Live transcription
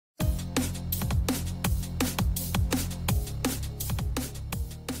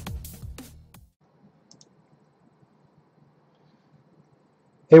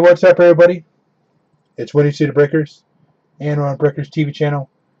Hey, what's up, everybody? It's Winning City Breakers, and we're on Breakers TV channel,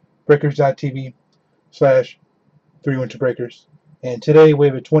 breakers.tv/312breakers. And today we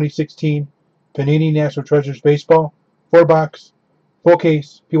have a 2016 Panini National Treasures Baseball 4-box, full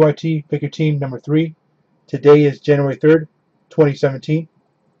case, PYT, pick your team, number 3. Today is January 3rd, 2017.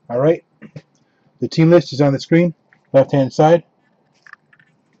 Alright, the team list is on the screen, left-hand side.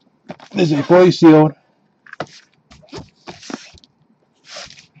 This is a fully sealed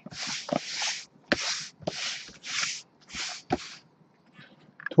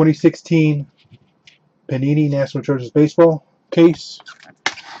 2016 Panini National Treasures Baseball case.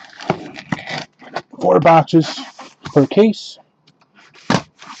 4 boxes per case.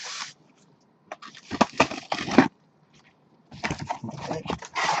 Okay.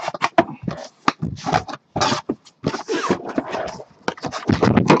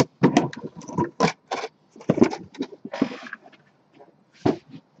 There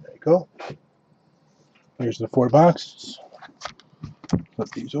you go. Here's the 4 boxes. Flip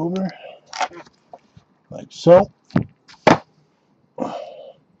these over like so. Get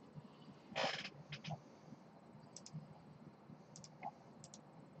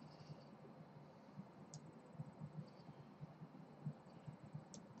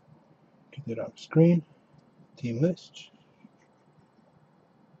that off the screen. Team list.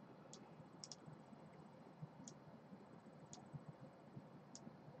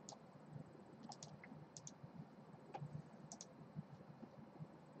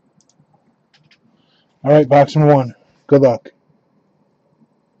 All right, box number 1. Good luck.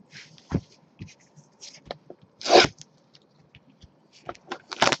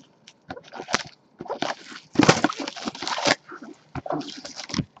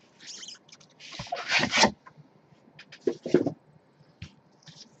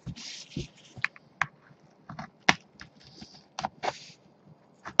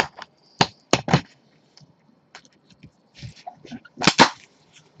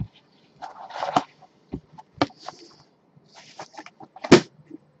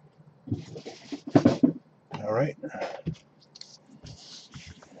 All right.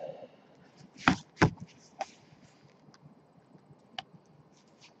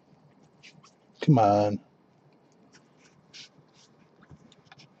 Come on.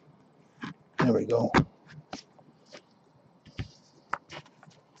 There we go.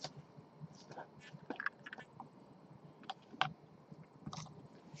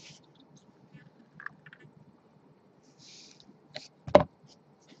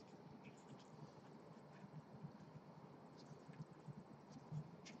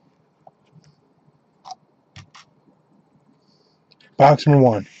 Box number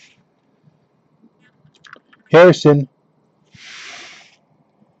 1. Harrison,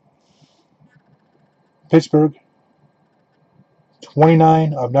 Pittsburgh,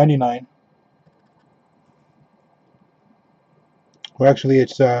 29/99. Well, actually,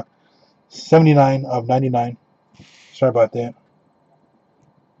 it's 79/99. Sorry about that.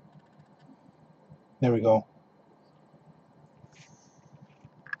 There we go.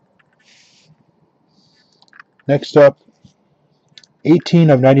 Next up,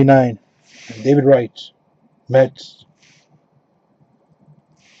 18/99. David Wright, Mets.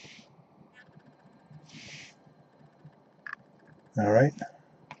 All right.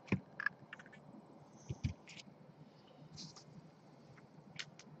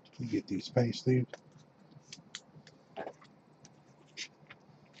 Get these penny sleeves.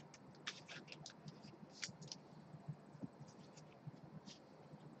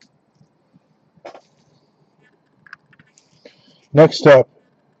 Next up,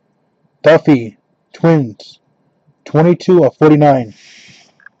 Duffy, Twins, 22/49.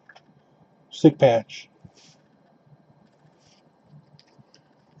 Stick patch.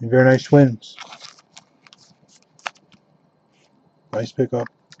 Very nice Twins. Nice pickup.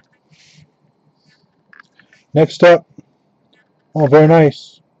 Next up, oh, very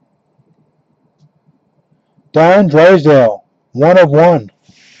nice. DRYSDALE, 1/1.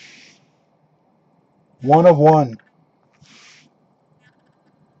 1/1.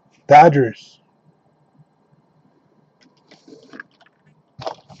 Dodgers.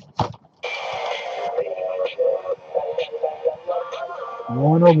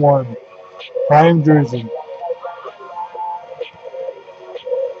 One of one. Prime jersey.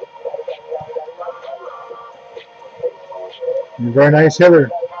 Very nice hitter.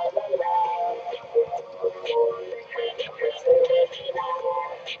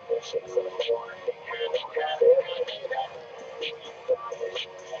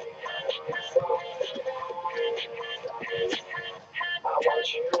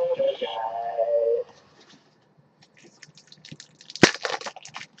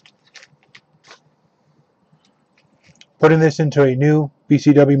 Putting this into a new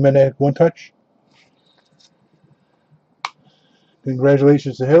BCW Magnetic One Touch.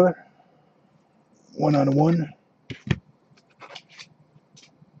 Congratulations to Hiller. 1 out of 1.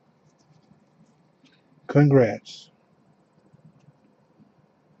 Congrats.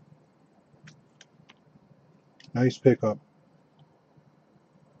 Nice pickup.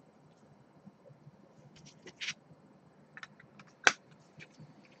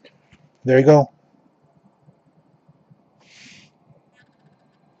 There you go.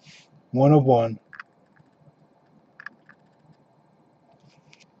 1 of 1.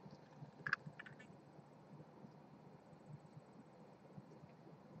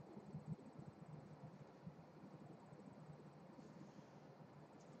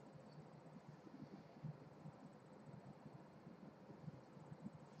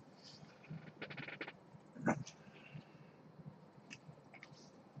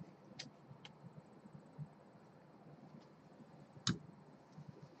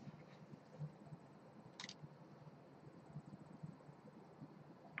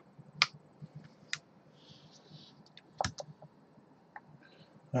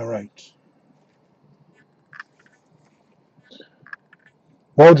 All right.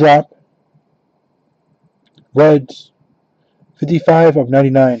 Wall drop. Reds. 55 of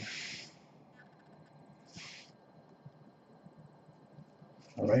 99.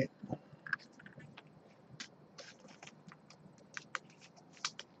 All right.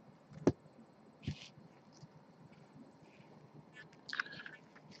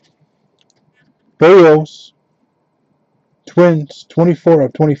 Barrios. Twins. 24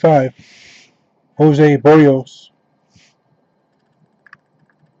 of 25. Jose Barrios.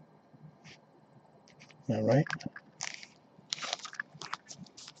 All right.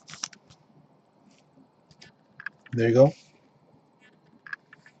 There you go.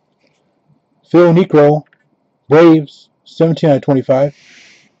 Phil Necro. Braves. 17 out of 25.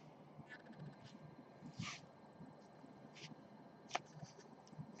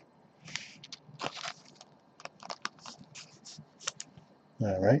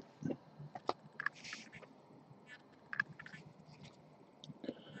 All right.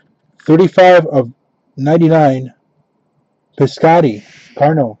 35 of 99. Piscotti.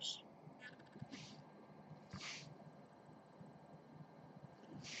 Cardinals.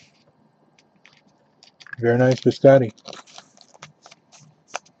 Very nice Piscotti.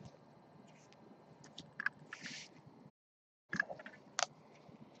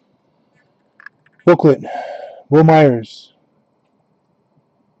 Booklet. Will Myers.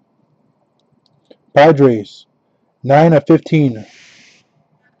 Padres. 9 of 15.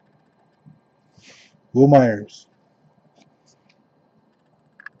 Will Myers.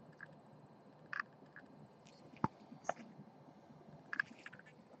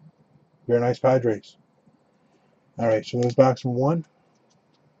 Very nice Padres. All right, so there's box from 1.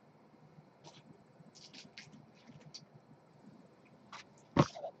 There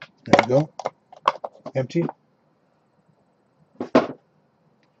we go. Empty.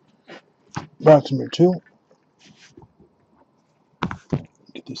 Box number 2.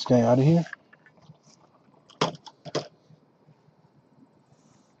 Get this guy out of here.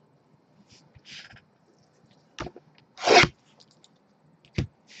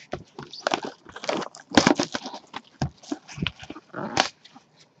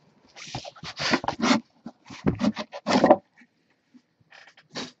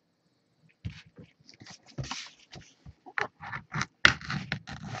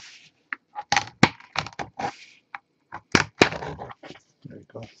 There we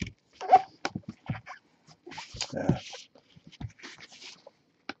go. Yeah.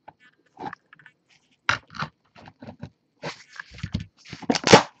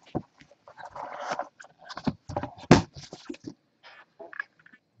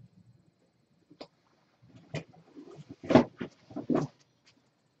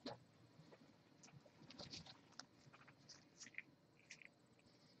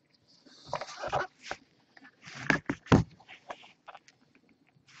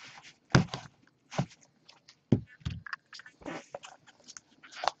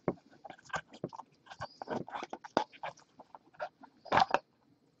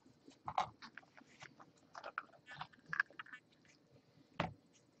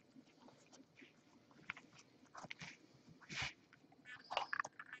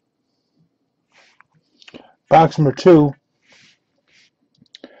 Box number 2.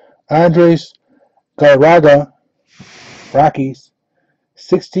 Andres Galarraga. Rockies.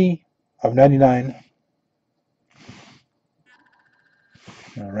 60 of 99.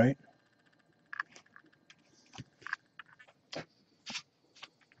 All right.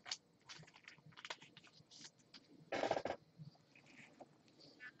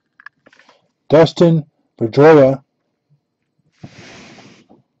 Dustin Pedroia,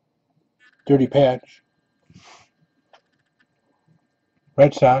 dirty patch.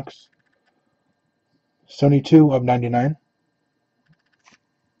 Red Sox, 72 of 99.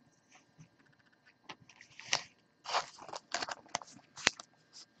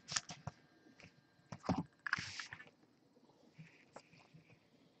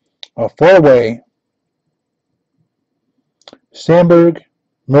 A four-way. Sandberg,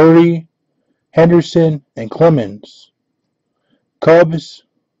 Murray, Henderson, and Clemens. Cubs,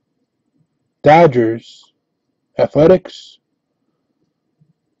 Dodgers, Athletics,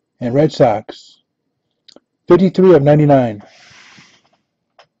 and Red Sox. 53 of 99.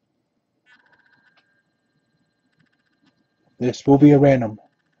 This will be a random.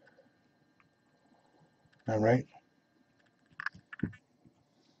 Alright.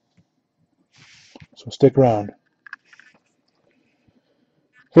 So stick around.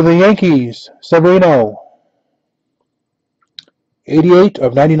 For the Yankees, Severino. 88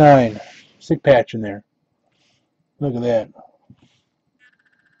 of 99. Sick patch in there. Look at that.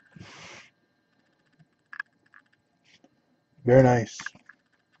 Very nice.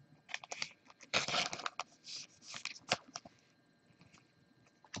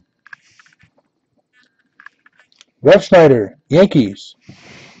 Rev Schneider, Yankees.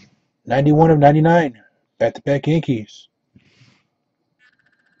 91 of 99. Back-to-back Yankees.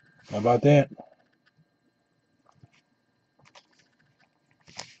 How about that?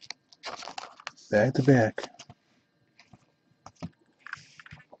 Back-to-back.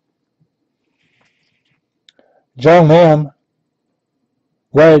 John Lamb,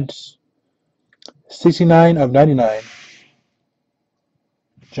 Reds. 69 of 99.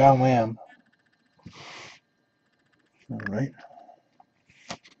 John Lamb. All right.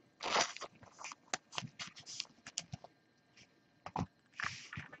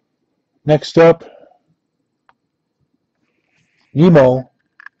 Next up, Nemo,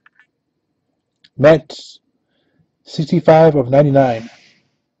 Mets, 65 of 99.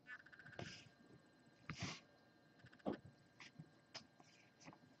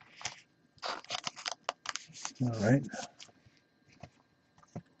 All right.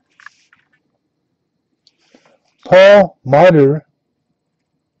 Paul Martyr,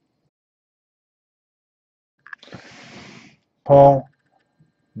 Paul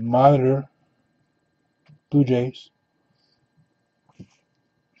Monitor, Blue Jays.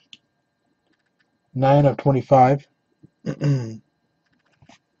 9 of 25.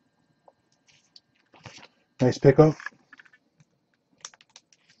 Nice pickup.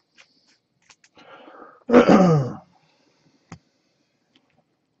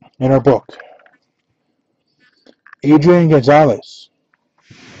 In our book, Adrian Gonzalez.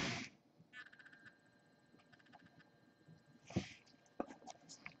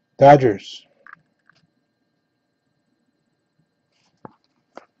 Dodgers.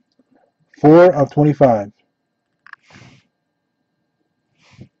 4 of 25.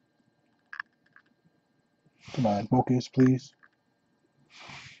 Come on, focus, please.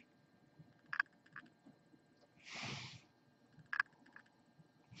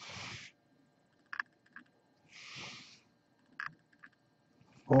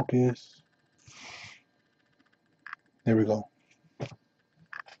 Focus. There we go.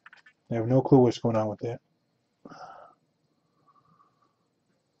 I have no clue what's going on with that.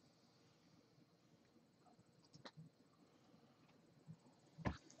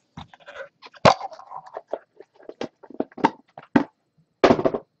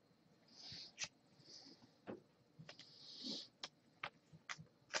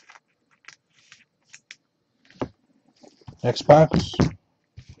 Next box.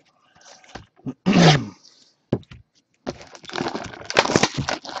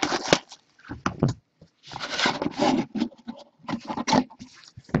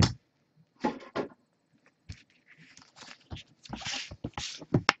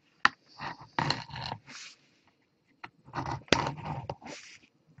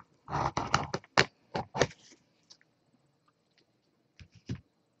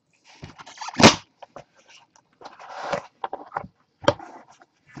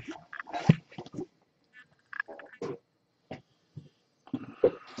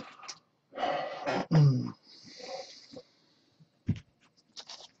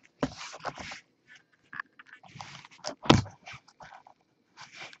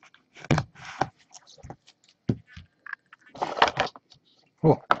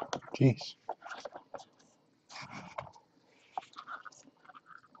 Oh, jeez.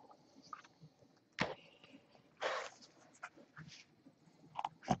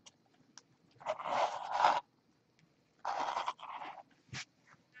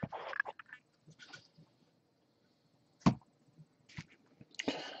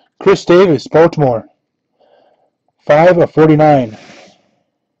 Chris Davis, Baltimore. 5 of 49.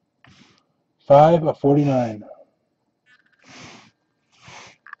 5 of 49.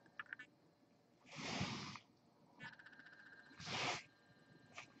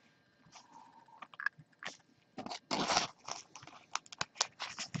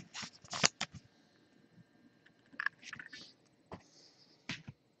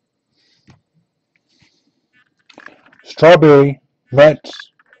 Strawberry, Mets.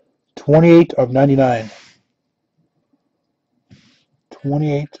 28 of 99.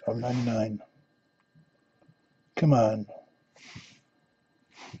 28 of 99. Come on.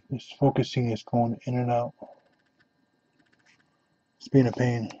 This focusing is going in and out. It's being a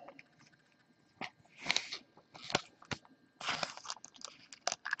pain.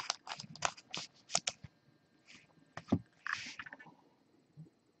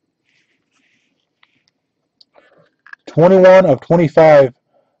 #21 of 25.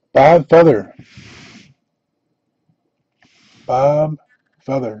 Bob Feather. Bob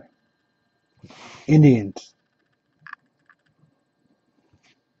Feather. Indians.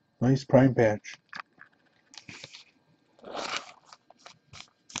 Nice prime patch.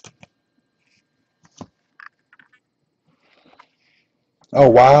 Oh,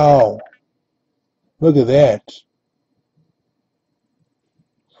 wow. Look at that.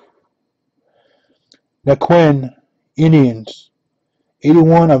 Naquin, Indians.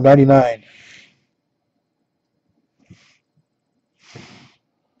 81 of 99.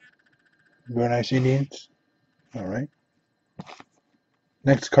 Very nice Indians. All right.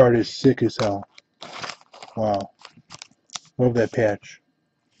 Next card is sick as hell. Wow. Love that patch.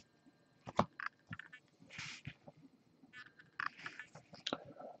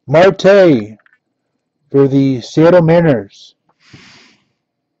 Marte for the Seattle Mariners.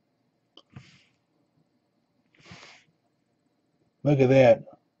 Look at that.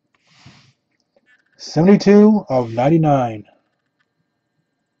 72 of 99.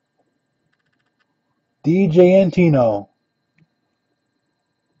 DJ Antino.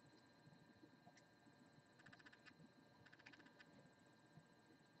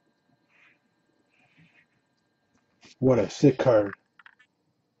 What a sick card.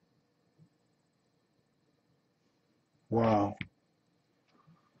 Wow.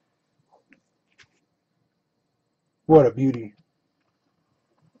 What a beauty.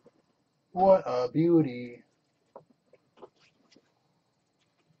 What a beauty.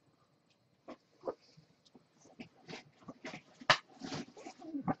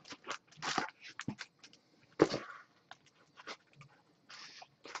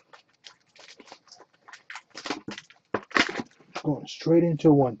 Going straight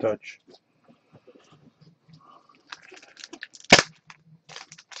into one touch.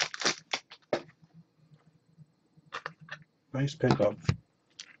 Nice pickup.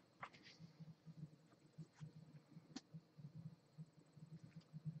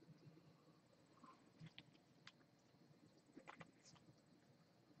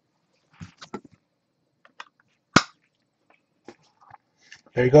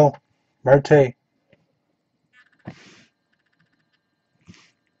 There you go. Marte.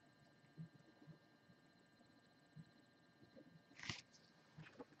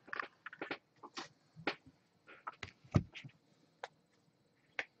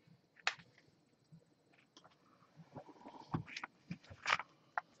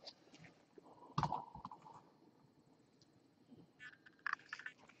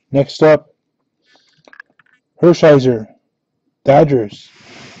 Next up, Hershiser, Dodgers.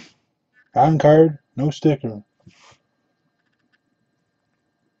 On card, no sticker.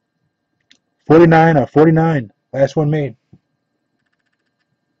 49 of 49. Last one made.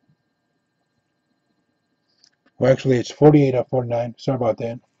 Well, actually, it's 48 of 49. Sorry about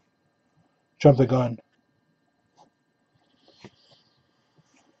that. Jumped the gun.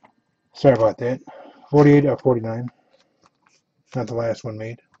 Sorry about that. 48 of 49. Not the last one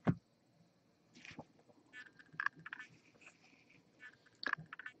made.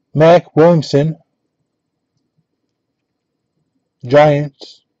 Mac Williamson,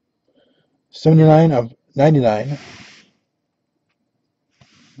 Giants. 79 of 99.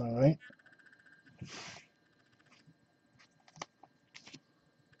 All right.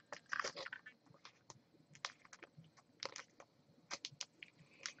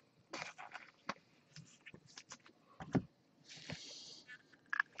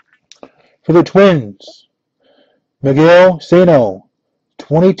 For the Twins, Miguel Sano,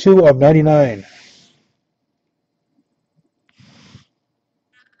 22 of 99.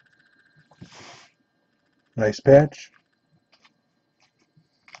 Nice patch.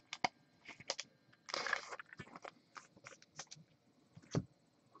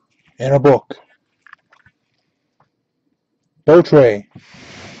 And a book. Beltray,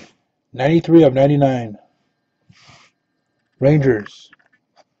 93 of 99. Rangers.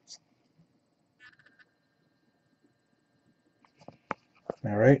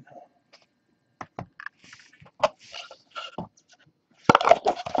 All right.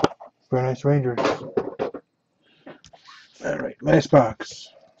 Very nice Rangers. All right. Last box.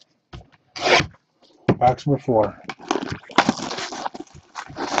 Box number 4.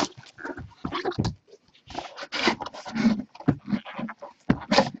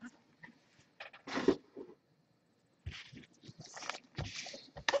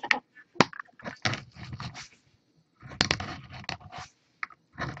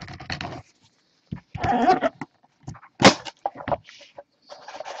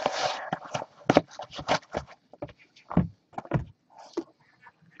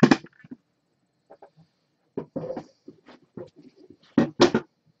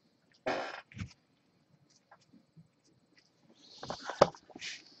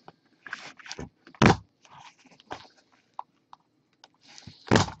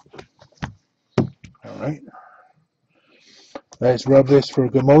 All right. Let's rub this for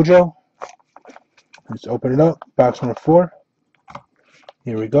good mojo. Let's open it up. Box number 4.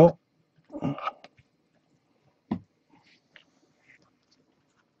 Here we go.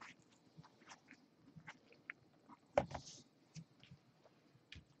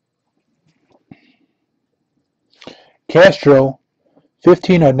 Castro,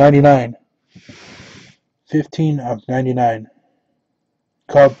 15 of 99. 15 of 99.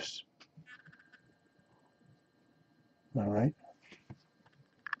 Cubs. All right.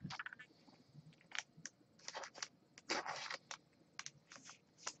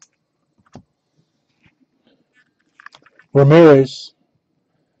 Ramirez,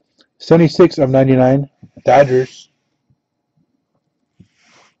 76 of 99. Dodgers.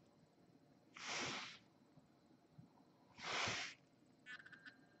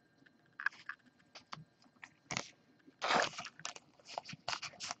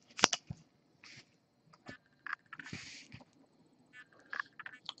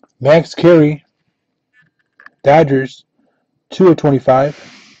 Max Carey, Dodgers, 2 of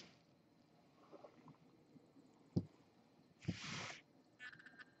 25.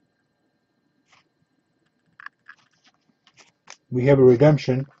 We have a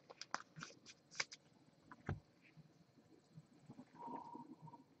redemption.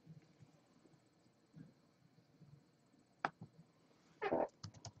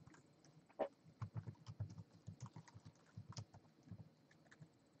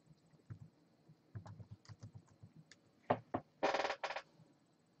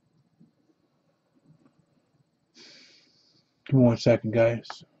 Give me 1 second,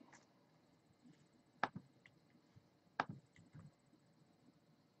 guys.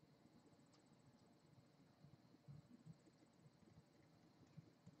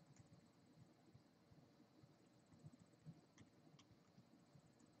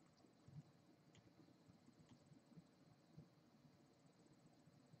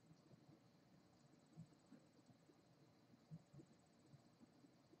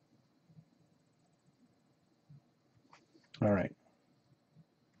 All right.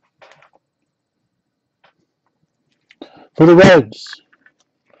 For the Reds,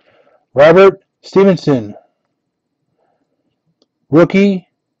 Robert Stevenson, rookie,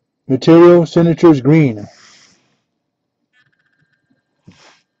 material signatures green.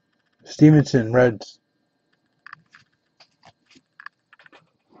 Stevenson, Reds.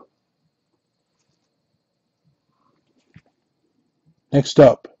 Next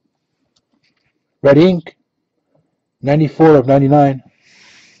up, red ink, 94 of 99.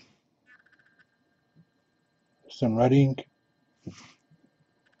 Some red ink.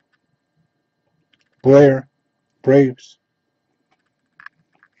 Blair, Braves.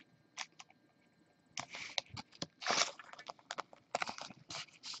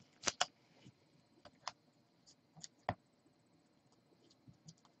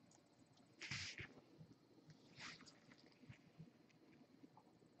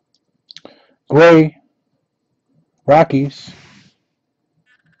 Gray, Rockies.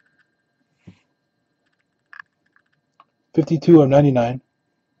 52 of 99.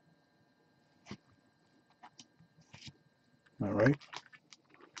 All right.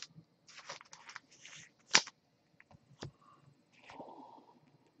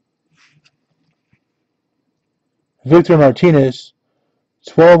 Victor Martinez,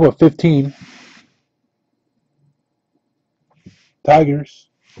 12 of 15. Tigers.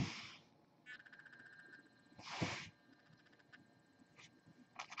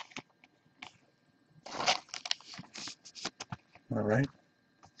 All right.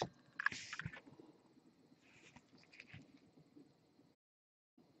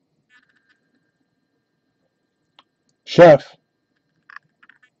 Chef,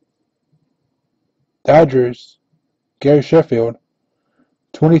 Dodgers, Gary Sheffield,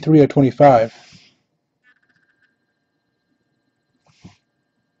 23/25.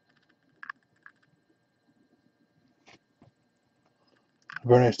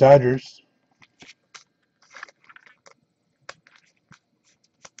 Very nice Dodgers.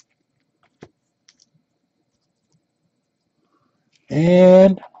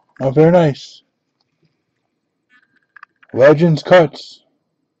 And, oh, very nice. Legends Cuts.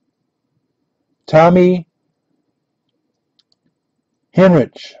 Tommy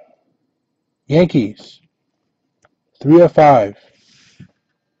Henrich, Yankees, 3/5.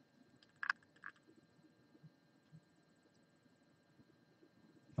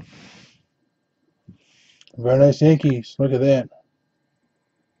 Very nice Yankees. Look at that.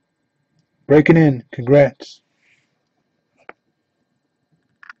 Breaking in. Congrats.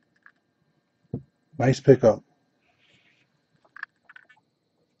 Nice pickup.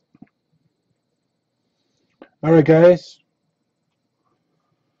 Alright, guys.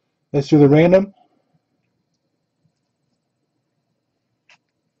 Let's do the random.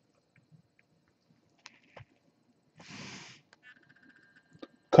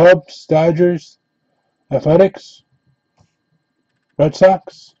 Cubs, Dodgers, Athletics, Red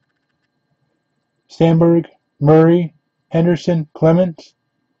Sox, Sandberg, Murray, Henderson, Clemens.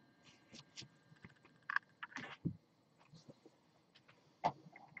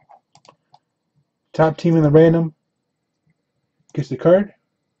 Top team in the random gets the card.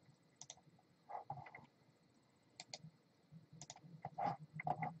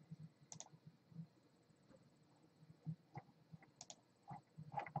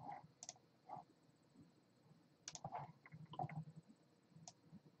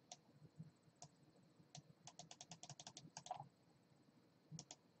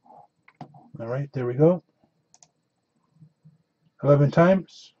 Alright, there we go. 11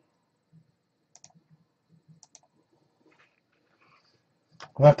 times.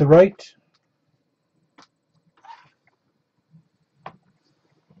 Left to right.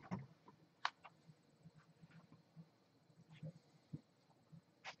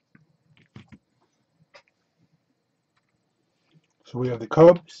 So we have the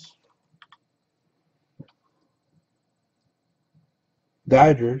Cubs,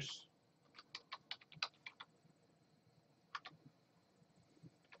 Dodgers,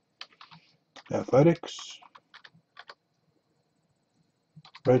 Athletics,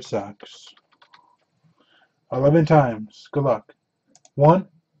 Red Sox. 11 times. Good luck. 1,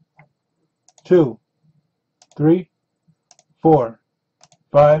 2, 3, 4,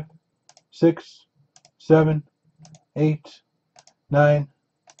 5, 6, 7, 8, 9,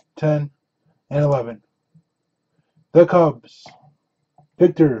 10, and 11. The Cubs.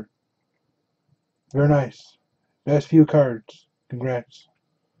 Victor. Very nice. Best few cards. Congrats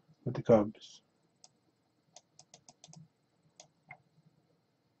with the Cubs.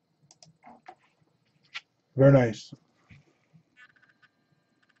 Very nice.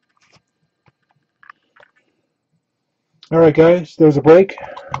 Alright, guys. There was a break.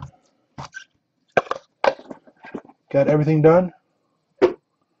 Got everything done.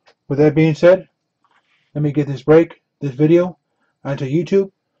 With that being said, let me get this video, onto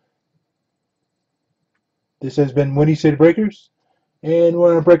YouTube. This has been Winnie City Breakers, and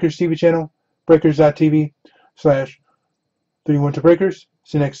we're on our Breakers TV channel, breakers.tv/312breakers.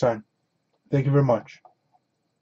 See you next time. Thank you very much.